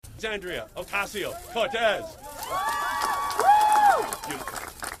Alexandria Ocasio-Cortez.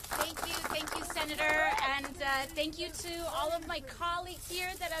 Thank you, Senator, and thank you to all of my colleagues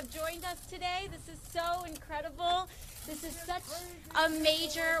here that have joined us today. This is so incredible. This is such a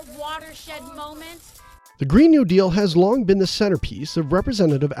major watershed moment. The Green New Deal has long been the centerpiece of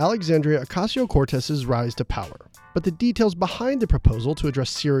Representative Alexandria Ocasio-Cortez's rise to power. But the details behind the proposal to address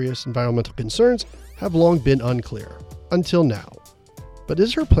serious environmental concerns have long been unclear, until now. But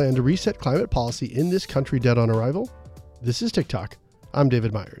is her plan to reset climate policy in this country dead on arrival? This is TikTok. I'm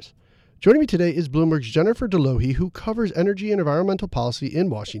David Myers. Joining me today is Bloomberg's Jennifer Delohy, who covers energy and environmental policy in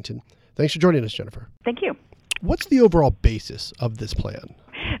Washington. Thanks for joining us, Jennifer. Thank you. What's the overall basis of this plan?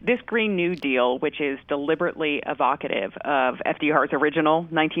 This Green New Deal, which is deliberately evocative of FDR's original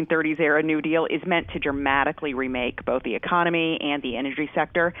 1930s-era New Deal, is meant to dramatically remake both the economy and the energy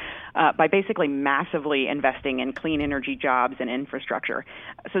sector by basically massively investing in clean energy jobs and infrastructure.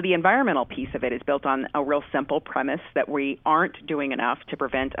 So the environmental piece of it is built on a real simple premise that we aren't doing enough to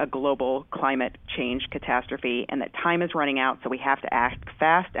prevent a global climate change catastrophe, and that time is running out, so we have to act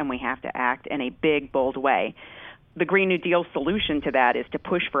fast and we have to act in a big, bold way. The Green New Deal solution to that is to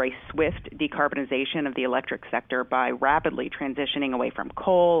push for a swift decarbonization of the electric sector by rapidly transitioning away from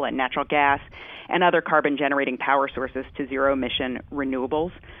coal and natural gas and other carbon-generating power sources to zero-emission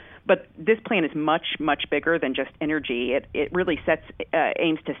renewables. But this plan is much, much bigger than just energy. It really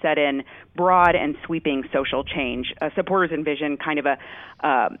aims to set in broad and sweeping social change. Supporters envision kind of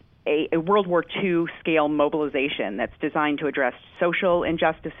a World War II scale mobilization that's designed to address social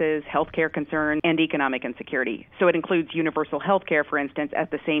injustices, healthcare concerns, and economic insecurity. So it includes universal healthcare, for instance.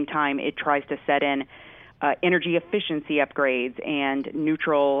 At the same time, it tries to set in energy efficiency upgrades and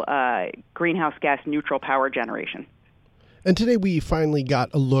neutral greenhouse gas neutral power generation. And today we finally got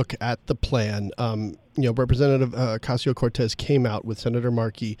a look at the plan. Representative Ocasio-Cortez came out with Senator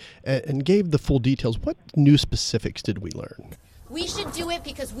Markey and gave the full details. What new specifics did we learn? We should do it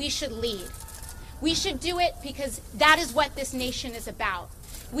because we should lead. We should do it because that is what this nation is about.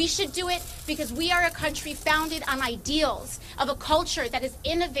 We should do it because we are a country founded on ideals of a culture that is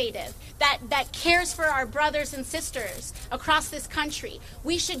innovative, that cares for our brothers and sisters across this country.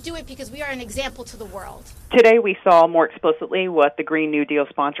 We should do it because we are an example to the world. Today we saw more explicitly what the Green New Deal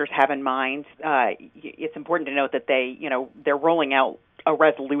sponsors have in mind. It's important to note that they're rolling out a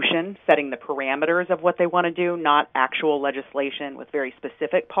resolution setting the parameters of what they want to do, not actual legislation with very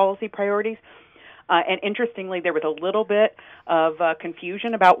specific policy priorities. And interestingly, there was a little bit of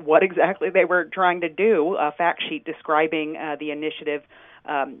confusion about what exactly they were trying to do. A fact sheet describing the initiative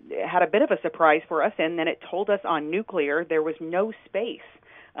had a bit of a surprise for us, and then it told us on nuclear there was no space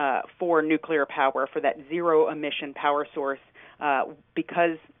for nuclear power, for that zero-emission power source,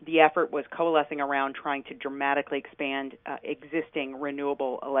 because the effort was coalescing around trying to dramatically expand existing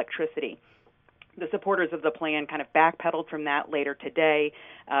renewable electricity. The supporters of the plan kind of backpedaled from that later today,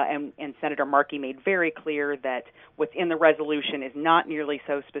 and Senator Markey made very clear that what's in the resolution is not nearly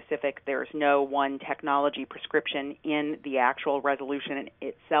so specific. There's no one technology prescription in the actual resolution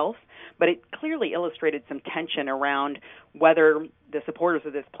itself, but it clearly illustrated some tension around whether the supporters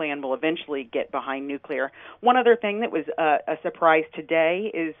of this plan will eventually get behind nuclear. One other thing that was a surprise today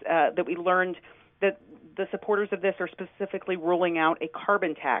is that we learned that the supporters of this are specifically ruling out a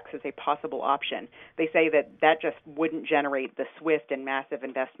carbon tax as a possible option. They say that just wouldn't generate the swift and massive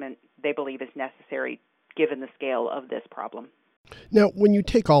investment they believe is necessary given the scale of this problem. Now, when you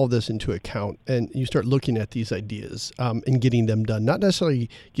take all of this into account and you start looking at these ideas and getting them done, not necessarily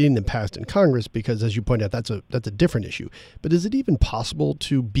getting them passed in Congress, because as you point out, that's a different issue. But is it even possible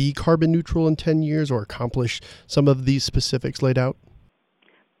to be carbon neutral in 10 years or accomplish some of these specifics laid out?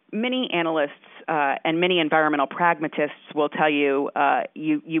 Many analysts and many environmental pragmatists will tell you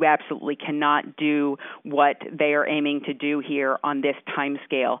you absolutely cannot do what they are aiming to do here on this time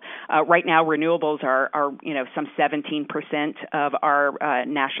scale. Right now, renewables are some 17% of our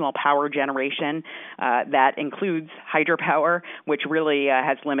national power generation. That includes hydropower, which really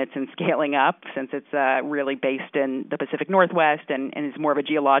has limits in scaling up since it's really based in the Pacific Northwest and is more of a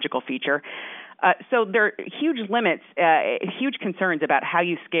geological feature. So there are huge limits, huge concerns about how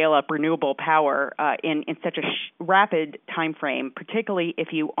you scale up renewable power in such a rapid time frame, particularly if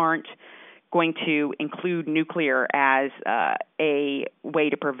you aren't going to include nuclear as a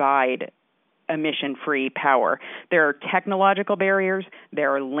way to provide emission-free power. There are technological barriers,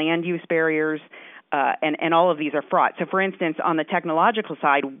 there are land use barriers, and all of these are fraught. So, for instance, on the technological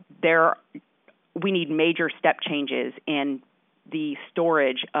side, we need major step changes in the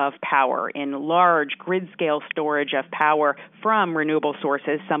storage of power in large grid-scale storage of power from renewable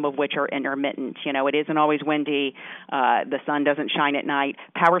sources, some of which are intermittent. It isn't always windy. The sun doesn't shine at night.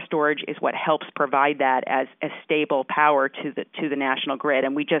 Power storage is what helps provide that as stable power to the national grid.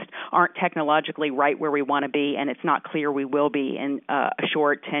 And we just aren't technologically right where we want to be, and it's not clear we will be in a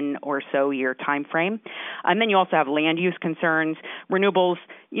short 10 or so year time frame. And then you also have land use concerns. Renewables,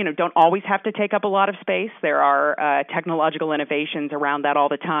 don't always have to take up a lot of space. There are technological innovations around that all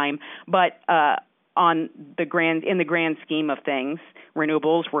the time. But in the grand scheme of things,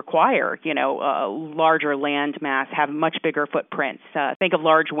 renewables require, larger land mass, have much bigger footprints. Think of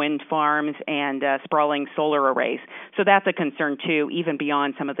large wind farms and sprawling solar arrays. So that's a concern too, even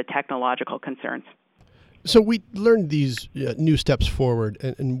beyond some of the technological concerns. So we learned these new steps forward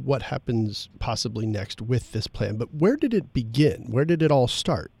and what happens possibly next with this plan. But where did it begin? Where did it all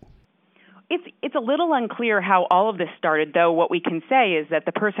start? It's a little unclear how all of this started, though what we can say is that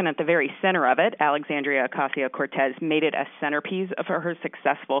the person at the very center of it, Alexandria Ocasio-Cortez, made it a centerpiece of her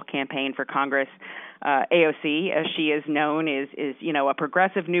successful campaign for Congress. AOC, as she is known, is a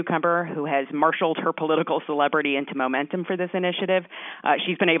progressive newcomer who has marshaled her political celebrity into momentum for this initiative.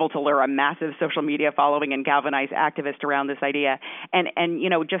 She's been able to lure a massive social media following and galvanize activists around this idea. And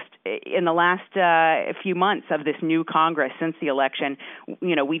just in the last few months of this new Congress since the election,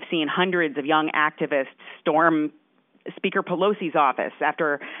 we've seen hundreds of young activists storm Speaker Pelosi's office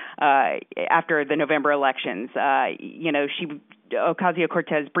after the November elections.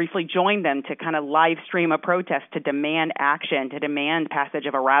 Ocasio-Cortez briefly joined them to kind of live stream a protest to demand action, to demand passage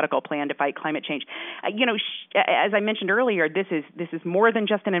of a radical plan to fight climate change. As I mentioned earlier, this is more than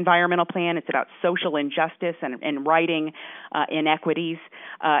just an environmental plan. It's about social injustice and righting inequities.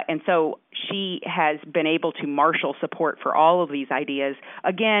 And so she has been able to marshal support for all of these ideas.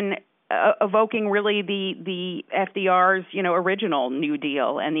 Again, evoking really the FDR's original New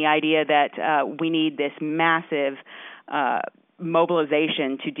Deal and the idea that we need this massive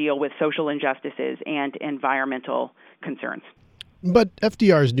mobilization to deal with social injustices and environmental concerns. But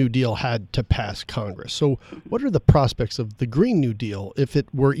FDR's New Deal had to pass Congress. So what are the prospects of the Green New Deal if it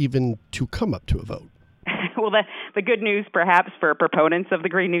were even to come up to a vote? Well, the good news, perhaps, for proponents of the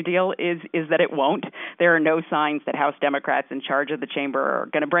Green New Deal is that it won't. There are no signs that House Democrats in charge of the chamber are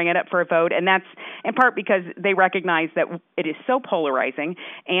going to bring it up for a vote, and that's in part because they recognize that it is so polarizing,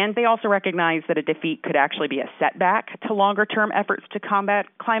 and they also recognize that a defeat could actually be a setback to longer-term efforts to combat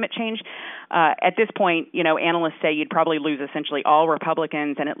climate change. At this point, analysts say you'd probably lose essentially all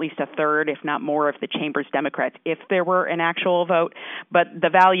Republicans and at least a third, if not more, of the chamber's Democrats if there were an actual vote. But the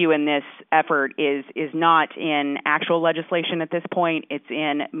value in this effort is not in actual legislation at this point. It's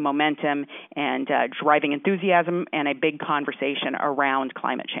in momentum and driving enthusiasm and a big conversation around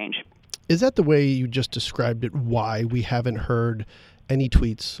climate change. Is that the way you just described it, why we haven't heard any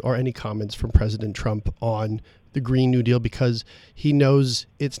tweets or any comments from President Trump on the Green New Deal? Because he knows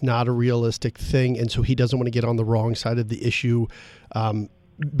it's not a realistic thing, and so he doesn't want to get on the wrong side of the issue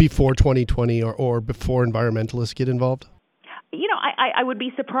before 2020 or before environmentalists get involved? I would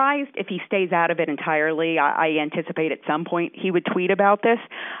be surprised if he stays out of it entirely. I anticipate at some point he would tweet about this.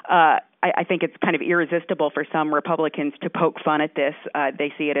 I think it's kind of irresistible for some Republicans to poke fun at this.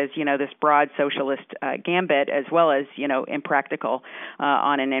 They see it as, this broad socialist gambit as well as, impractical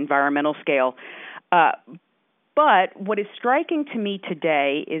on an environmental scale. But what is striking to me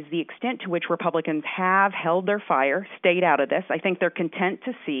today is the extent to which Republicans have held their fire, stayed out of this. I think they're content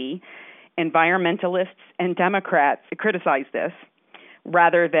to see environmentalists and Democrats criticize this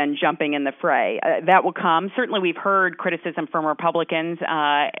rather than jumping in the fray. That will come. Certainly we've heard criticism from Republicans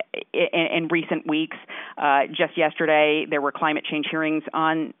in recent weeks. Just yesterday, there were climate change hearings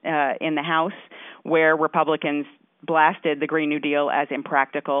in the House where Republicans blasted the Green New Deal as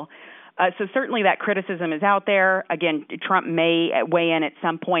impractical. So certainly that criticism is out there. Again, Trump may weigh in at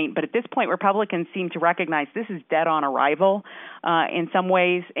some point, but at this point, Republicans seem to recognize this is dead on arrival in some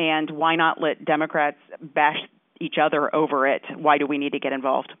ways, and why not let Democrats bash each other over it? Why do we need to get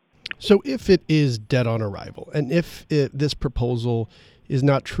involved? So if it is dead on arrival, and if this proposal is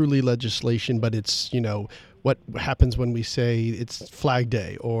not truly legislation, but it's, what happens when we say it's Flag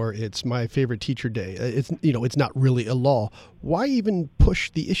Day or it's my favorite teacher day, it's not really a law. Why even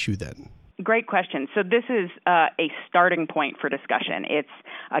push the issue then? Great question. So this is a starting point for discussion. It's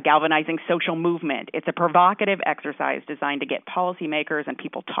a galvanizing social movement. It's a provocative exercise designed to get policymakers and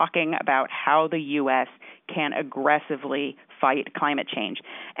people talking about how the U.S. can aggressively fight climate change.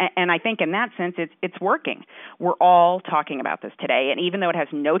 And I think in that sense, it's working. We're all talking about this today. And even though it has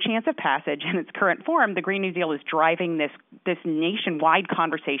no chance of passage in its current form, the Green New Deal is driving this nationwide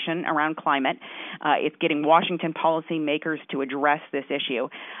conversation around climate. It's getting Washington policymakers to address this issue.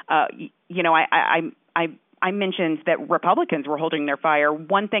 I mentioned that Republicans were holding their fire.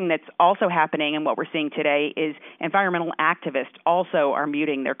 One thing that's also happening and what we're seeing today is environmental activists also are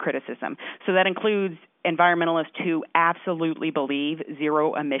muting their criticism. So that includes environmentalists who absolutely believe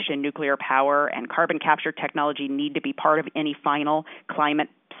zero-emission nuclear power and carbon capture technology need to be part of any final climate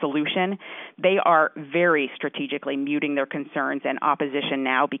solution. They are very strategically muting their concerns and opposition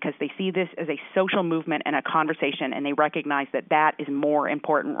now because they see this as a social movement and a conversation, and they recognize that that is more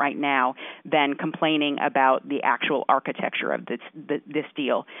important right now than complaining about the actual architecture of this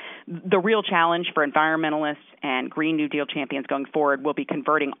deal. The real challenge for environmentalists and Green New Deal champions going forward will be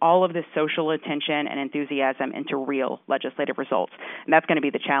converting all of this social attention and enthusiasm into real legislative results. And that's going to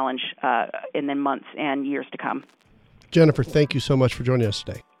be the challenge in the months and years to come. Jennifer, thank you so much for joining us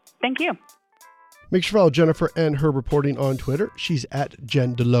today. Thank you. Make sure to follow Jennifer and her reporting on Twitter. She's at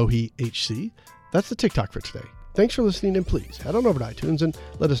Jen Delohy HC. That's the TikTok for today. Thanks for listening, and please head on over to iTunes and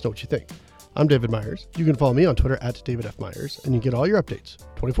let us know what you think. I'm David Myers. You can follow me on Twitter at David F. Myers, and you get all your updates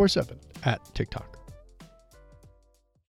 24/7 at TikTok.